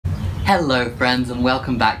Hello friends, and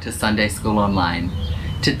welcome back to Sunday School Online.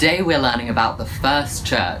 Today we're learning about the first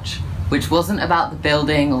church, which wasn't about the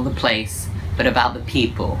building or the place, but about the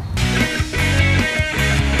people.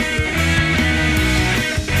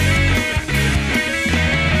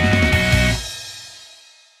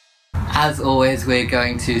 As always, we're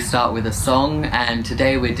going to start with a song, and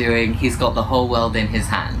today we're doing He's Got the Whole World in His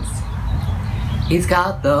Hands. He's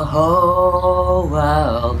got the whole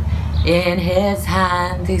world in his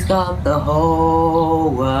hands, he's got the whole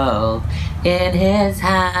world in his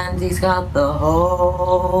hands, he's got the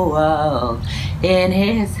whole world in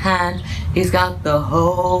his hands, he's got the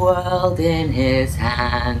whole world in his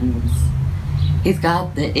hands. He's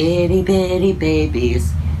got the itty bitty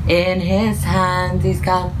babies in his hands, he's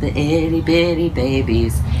got the itty bitty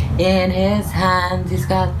babies in his hands, he's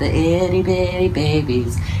got the itty bitty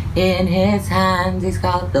babies in his hands, he's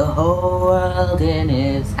got the whole world in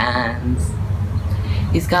his hands.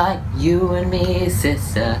 He's got you and me,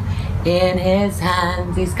 sister, in his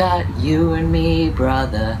hands, he's got you and me,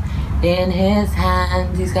 brother, in his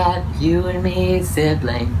hands, he's got you and me,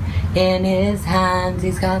 sibling, in his hands,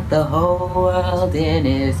 he's got the whole world in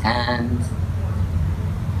his hands.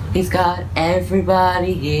 He's got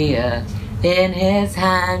everybody here in his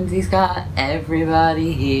hands, he's got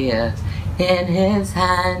everybody here in his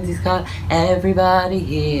hands, he's got everybody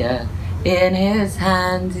here in his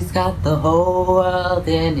hands, he's got the whole world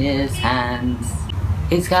in his hands.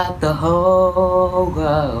 He's got the whole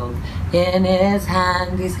world in his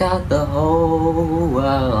hands, he's got the whole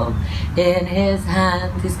world in his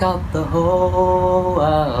hands, he's got the whole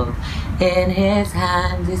world in his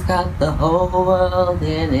hands, he's got the whole world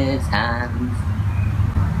in his hands.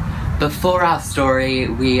 Before our story,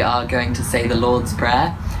 we are going to say the Lord's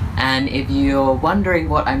Prayer, and if you're wondering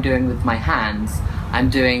what I'm doing with my hands, I'm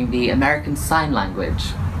doing the American Sign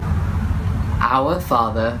Language. Our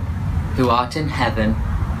Father, who art in heaven,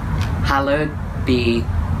 hallowed be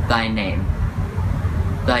thy name.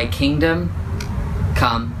 Thy kingdom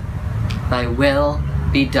come, thy will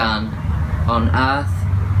be done on earth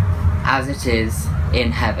as it is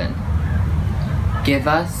in heaven. Give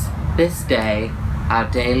us this day our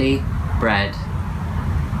daily bread,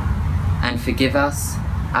 and forgive us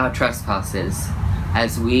our trespasses,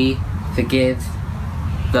 as we forgive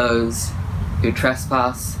those who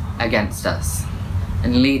trespass against us.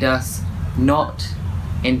 And lead us not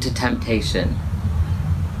into temptation,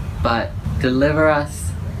 but deliver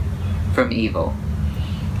us from evil.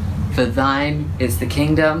 For thine is the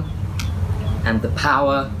kingdom, and the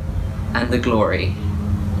power, and the glory,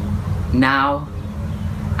 now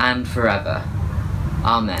and forever.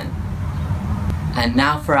 Amen. And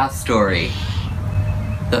now for our story.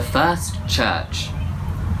 The first church.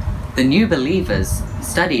 The new believers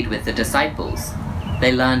studied with the disciples.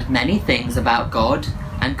 They learned many things about God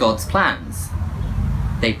and God's plans.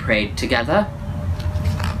 They prayed together.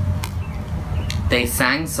 They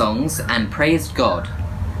sang songs and praised God.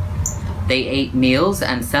 They ate meals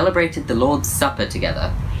and celebrated the Lord's Supper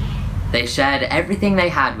together. They shared everything they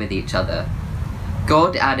had with each other.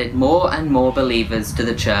 God added more and more believers to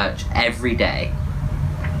the church every day.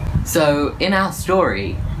 So in our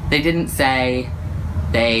story, they didn't say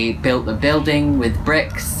they built a building with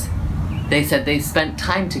bricks. They said they spent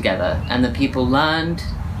time together, and the people learned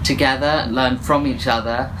together, learned from each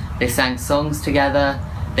other. They sang songs together,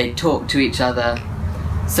 they talked to each other.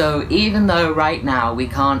 So even though right now we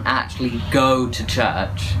can't actually go to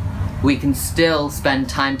church, we can still spend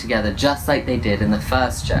time together just like they did in the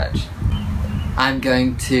first church. I'm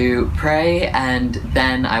going to pray, and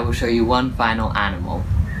then I will show you one final animal.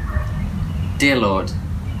 Dear Lord,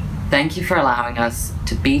 thank you for allowing us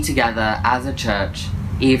to be together as a church,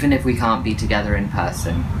 even if we can't be together in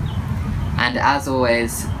person. And as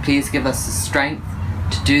always, please give us the strength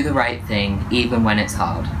to do the right thing, even when it's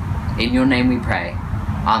hard. In your name we pray.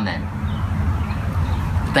 Amen.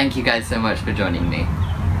 Thank you guys so much for joining me.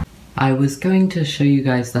 I was going to show you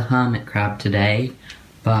guys the hermit crab today,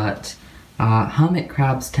 but hermit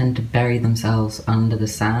crabs tend to bury themselves under the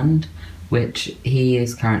sand, which he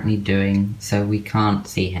is currently doing, so we can't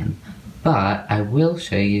see him. But I will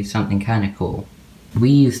show you something kind of cool. We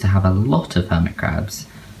used to have a lot of hermit crabs,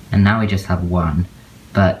 and now we just have one.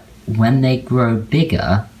 But when they grow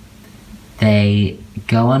bigger, they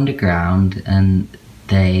go underground and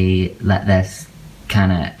they let their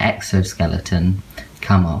kind of exoskeleton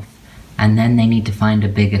come off, and then they need to find a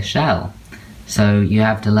bigger shell. So you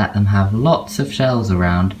have to let them have lots of shells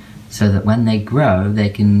around so that when they grow they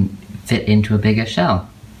can fit into a bigger shell.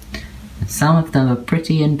 And some of them are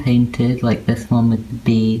pretty and painted, like this one with the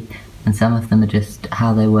bee, and some of them are just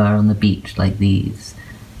how they were on the beach, like these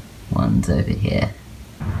ones over here.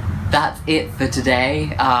 that's it for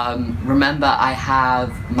today. Remember, I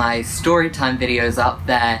have my storytime videos up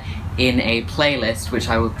there in a playlist, which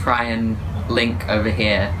I will try and link over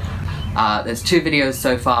here. There's 2 videos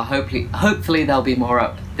so far. Hopefully there'll be more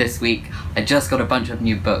up this week. I just got a bunch of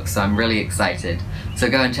new books, so I'm really excited. So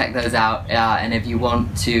go and check those out, and if you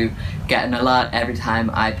want to get an alert every time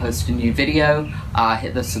I post a new video,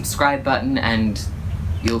 hit the subscribe button and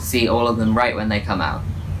you'll see all of them right when they come out.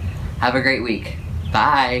 Have a great week.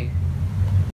 Bye!